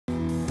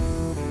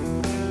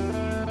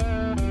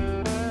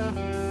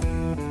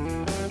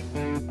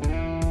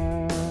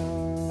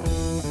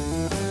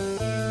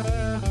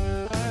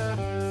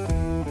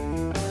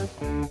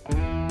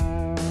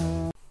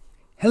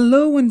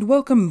Hello and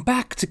welcome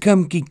back to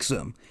Come Geek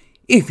Some.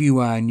 If you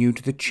are new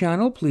to the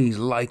channel, please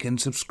like and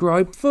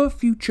subscribe for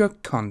future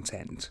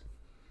content.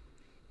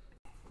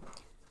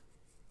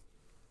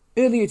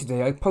 Earlier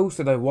today I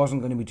posted I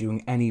wasn't going to be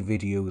doing any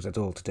videos at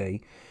all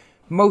today,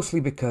 mostly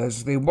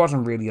because there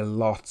wasn't really a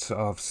lot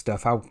of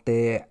stuff out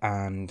there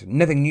and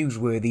nothing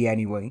newsworthy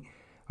anyway,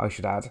 I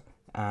should add,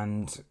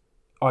 and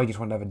I just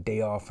want to have a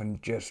day off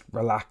and just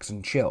relax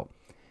and chill.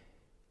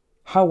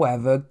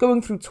 However,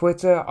 going through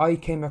Twitter, I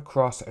came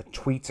across a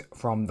tweet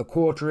from The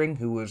Quartering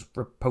who was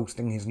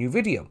reposting his new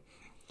video.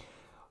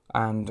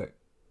 And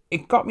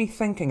it got me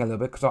thinking a little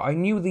bit because I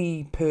knew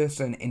the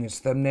person in his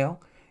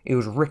thumbnail. It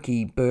was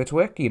Ricky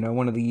Birtwick, you know,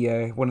 one of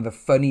the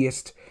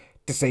funniest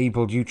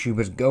disabled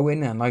YouTubers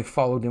going, and I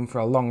followed him for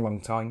a long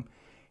time.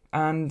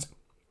 And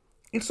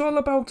it's all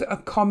about a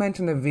comment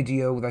in a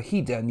video that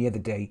he done the other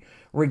day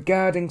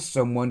regarding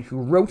someone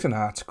who wrote an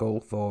article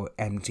for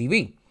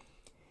MTV.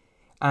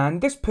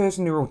 And this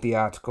person who wrote the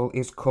article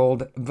is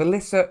called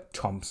Melissa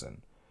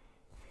Thompson.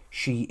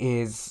 She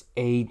is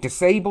a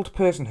disabled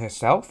person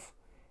herself.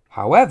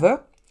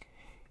 However,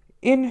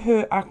 in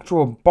her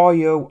actual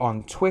bio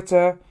on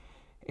Twitter,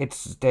 it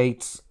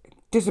states,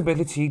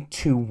 Disability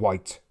to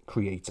White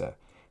creator.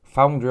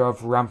 Founder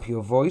of Ramp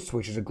Your Voice,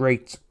 which is a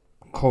great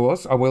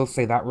cause, I will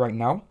say that right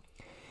now.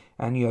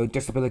 And, you know,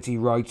 disability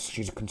rights,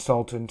 she's a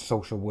consultant,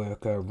 social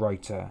worker,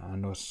 writer,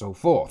 and so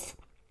forth.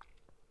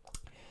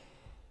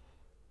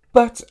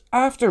 But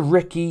after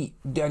Ricky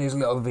done his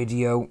little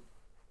video,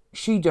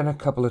 she done a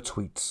couple of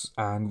tweets,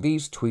 and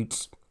these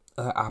tweets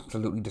are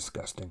absolutely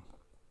disgusting.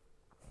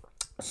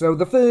 So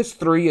the first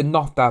three are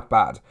not that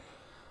bad.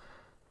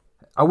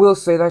 I will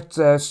say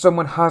that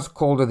someone has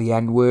called her the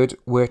N-word,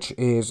 which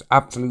is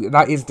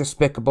that is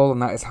despicable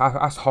and that's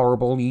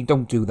horrible. You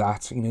don't do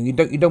that. You know,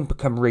 you don't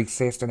become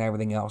racist and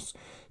everything else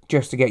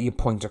just to get your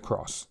point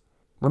across.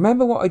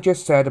 Remember what I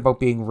just said about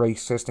being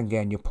racist and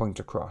getting your point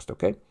across,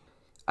 okay?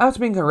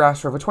 After being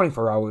harassed for over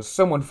 24 hours,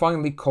 someone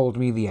finally called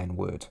me the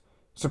N-word.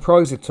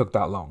 Surprised it took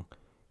that long.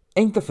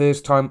 Ain't the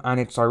first time, and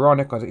it's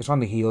ironic because it's on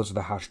the heels of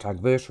the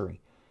 #versary.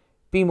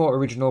 Be more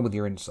original with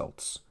your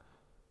insults.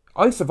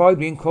 I survived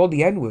being called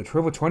the N-word for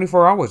over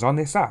 24 hours on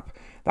this app.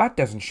 That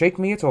doesn't shake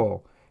me at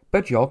all,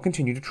 but y'all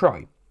continue to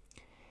try.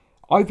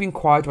 I've been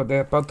quiet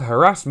about the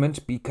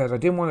harassment because I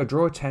didn't want to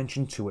draw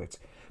attention to it,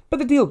 but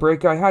the deal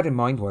breaker I had in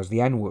mind was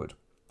the N-word.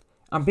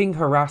 I'm being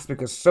harassed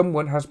because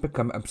someone has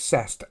become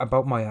obsessed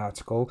about my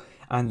article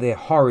and their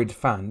horrid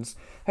fans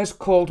has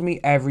called me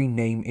every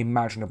name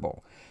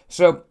imaginable.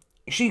 So,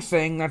 she's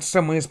saying that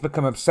someone has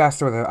become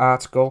obsessed with her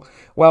article.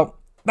 Well,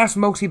 that's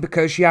mostly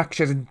because she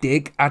actually has a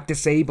dig at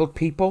disabled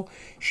people.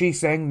 She's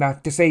saying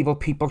that disabled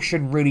people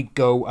shouldn't really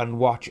go and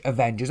watch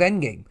Avengers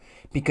Endgame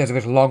because of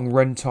its long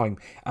runtime.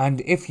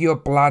 And if your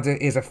bladder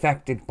is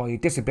affected by a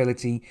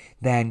disability,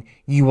 then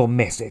you will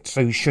miss it, so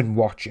you shouldn't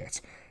watch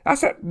it.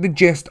 That's the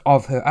gist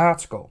of her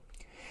article.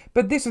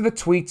 But this is the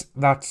tweet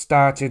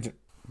that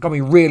got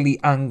me really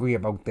angry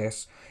about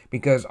this,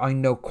 because I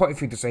know quite a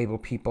few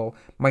disabled people.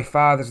 My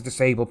father's a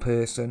disabled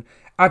person.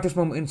 At this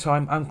moment in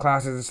time, I'm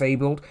classed as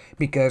disabled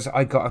because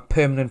I got a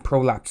permanent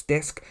prolapse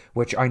disc,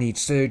 which I need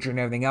surgery and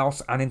everything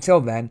else, and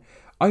until then,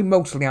 I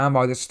mostly am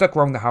either stuck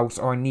around the house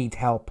or I need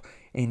help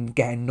in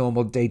getting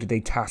normal day-to-day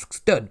tasks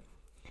done.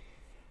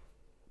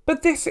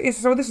 But this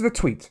is the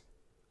tweet.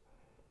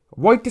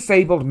 White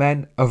disabled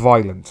men are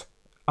violent.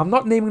 I'm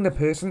not naming the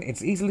person,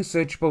 it's easily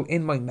searchable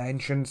in my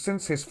mentions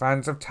since his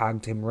fans have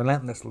tagged him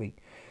relentlessly.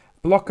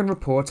 Block and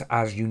report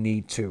as you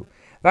need to.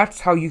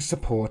 That's how you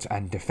support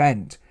and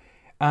defend.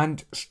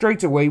 And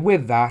straight away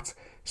with that,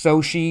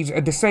 so she's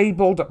a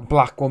disabled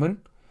black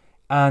woman,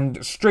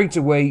 and straight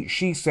away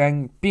she's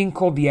saying being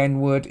called the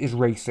N-word is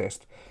racist.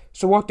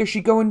 So what does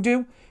she go and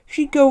do?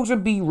 She goes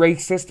and be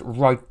racist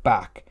right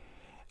back.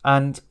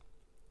 And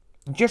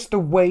just the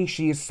way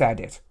she has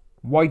said it.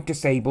 White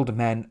disabled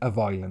men are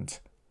violent.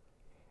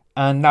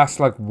 And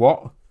that's like,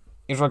 what?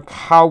 It's like,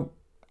 how?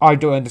 I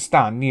don't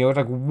understand. You know, it's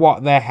like,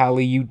 what the hell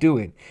are you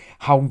doing?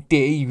 How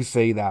dare you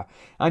say that?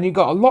 And you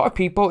got a lot of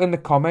people in the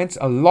comments,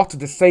 a lot of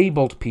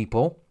disabled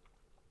people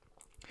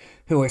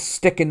who are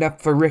sticking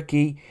up for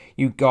Ricky.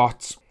 You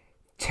got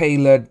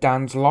Taylor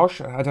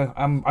Danslosh.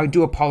 I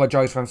do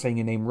apologise if I'm saying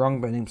your name wrong,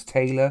 but her name's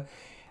Taylor.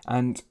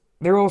 And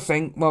they're all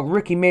saying, well,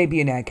 Ricky may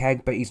be an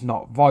egghead, but he's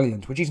not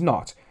violent, which he's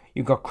not.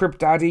 You've got Crip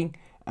Daddy.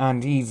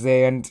 And he's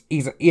there, and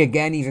he's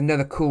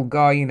another cool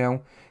guy, you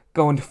know.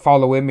 Go and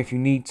follow him if you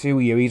need to.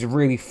 You know, he's a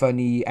really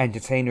funny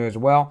entertainer as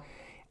well.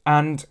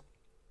 And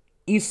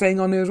he's saying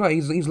on there as well,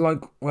 he's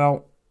like,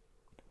 well,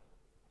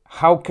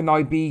 how can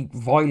I be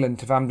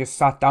violent if I'm just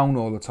sat down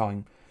all the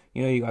time?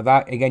 You know, you got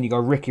that. Again, you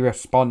got Ricky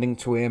responding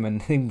to him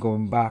and him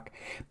going back.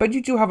 But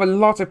you do have a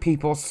lot of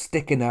people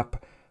sticking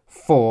up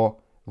for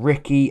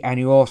Ricky,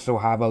 and you also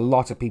have a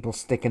lot of people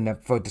sticking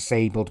up for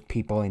disabled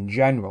people in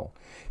general.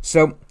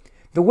 So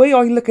the way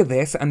I look at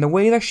this, and the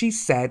way that she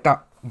said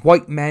that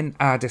white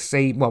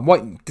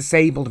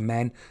disabled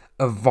men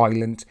are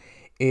violent,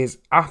 is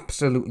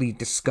absolutely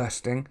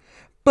disgusting.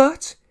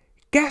 But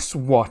guess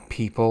what,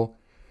 people?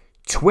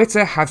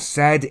 Twitter have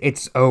said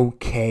it's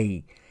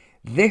okay.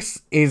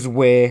 This is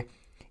where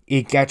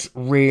it gets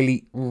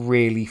really,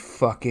 really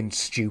fucking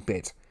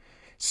stupid.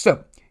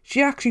 So,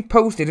 she actually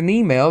posted an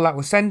email that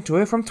was sent to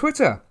her from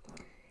Twitter.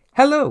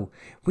 Hello,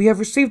 we have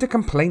received a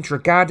complaint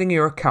regarding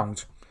your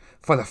account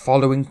for the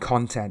following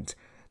content.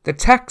 The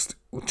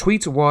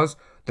tweet was,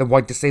 the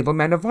white disabled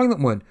men are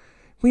violent one.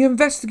 We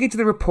investigated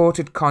the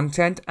reported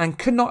content and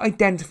could not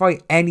identify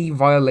any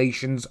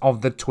violations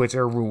of the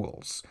Twitter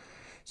rules.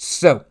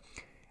 So,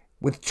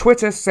 with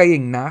Twitter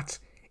saying that,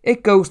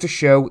 it goes to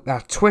show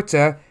that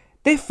Twitter,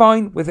 they're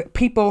fine with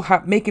people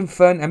making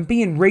fun and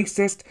being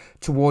racist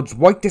towards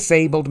white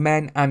disabled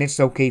men, and it's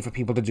okay for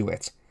people to do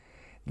it.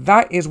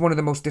 That is one of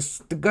the most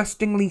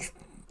disgustingly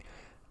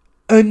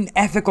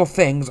unethical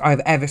things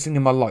I've ever seen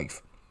in my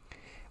life.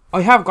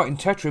 I have got in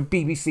touch with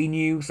BBC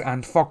News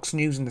and Fox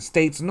News in the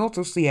States and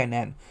also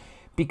CNN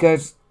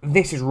because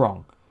this is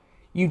wrong.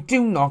 You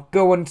do not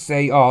go and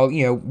say,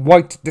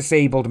 white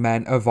disabled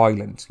men are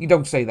violent. You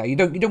don't say that. You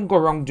don't go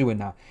around doing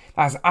that.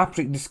 That's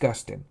absolutely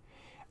disgusting.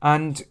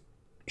 And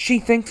she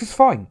thinks it's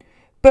fine.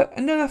 But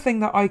another thing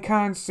that I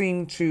can't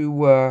seem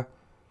to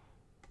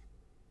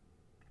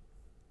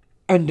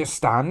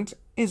understand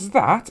is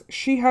that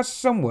she has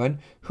someone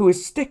who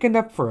is sticking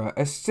up for her,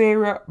 a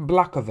Sarah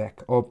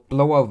Blakovic, or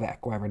Blowovic,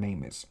 whatever her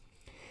name is.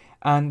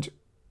 And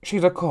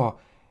she's like,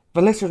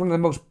 Valissa is one of the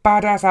most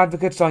badass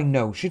advocates I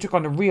know. She took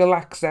on a real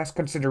access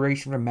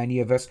consideration for many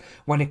of us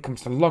when it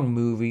comes to long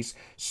movies.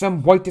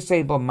 Some white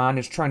disabled man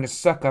is trying to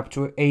suck up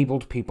to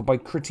abled people by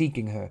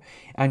critiquing her,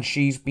 and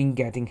she's been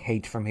getting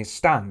hate from his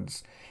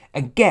stands.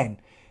 Again,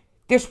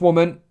 this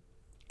woman,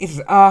 it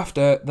is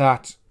after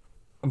that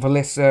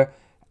Valissa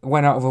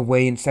went out of her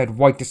way and said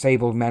white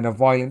disabled men are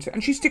violent,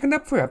 and she's sticking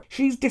up for her.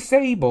 She's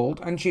disabled,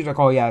 and she's like,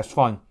 it's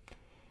fine.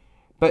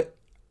 But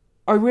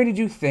I really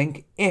do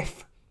think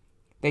if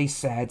they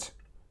said,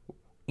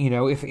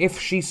 if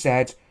she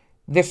said,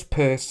 this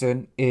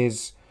person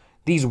is,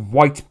 these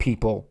white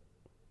people,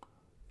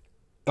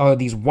 or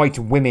these white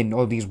women,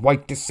 or these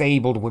white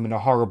disabled women are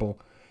horrible,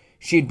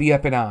 she'd be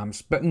up in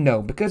arms. But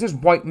no, because it's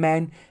white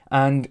men,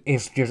 and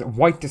it's just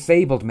white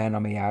disabled men, I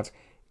may add,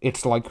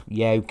 it's like,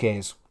 who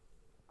cares?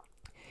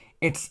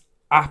 It's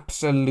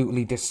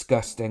absolutely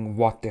disgusting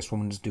what this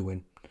woman's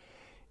doing.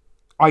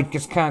 I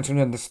just can't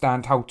even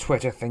understand how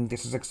Twitter think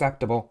this is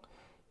acceptable.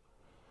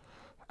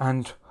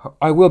 And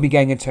I will be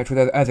getting in touch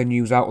with other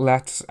news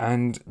outlets,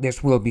 and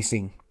this will be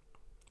seen.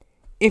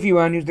 If you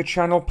are new to the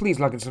channel, please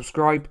like and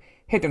subscribe,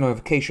 hit the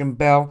notification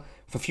bell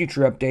for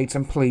future updates,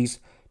 and please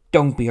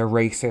don't be a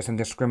racist and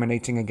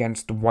discriminating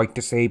against white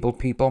disabled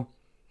people.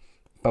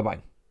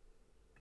 Bye-bye.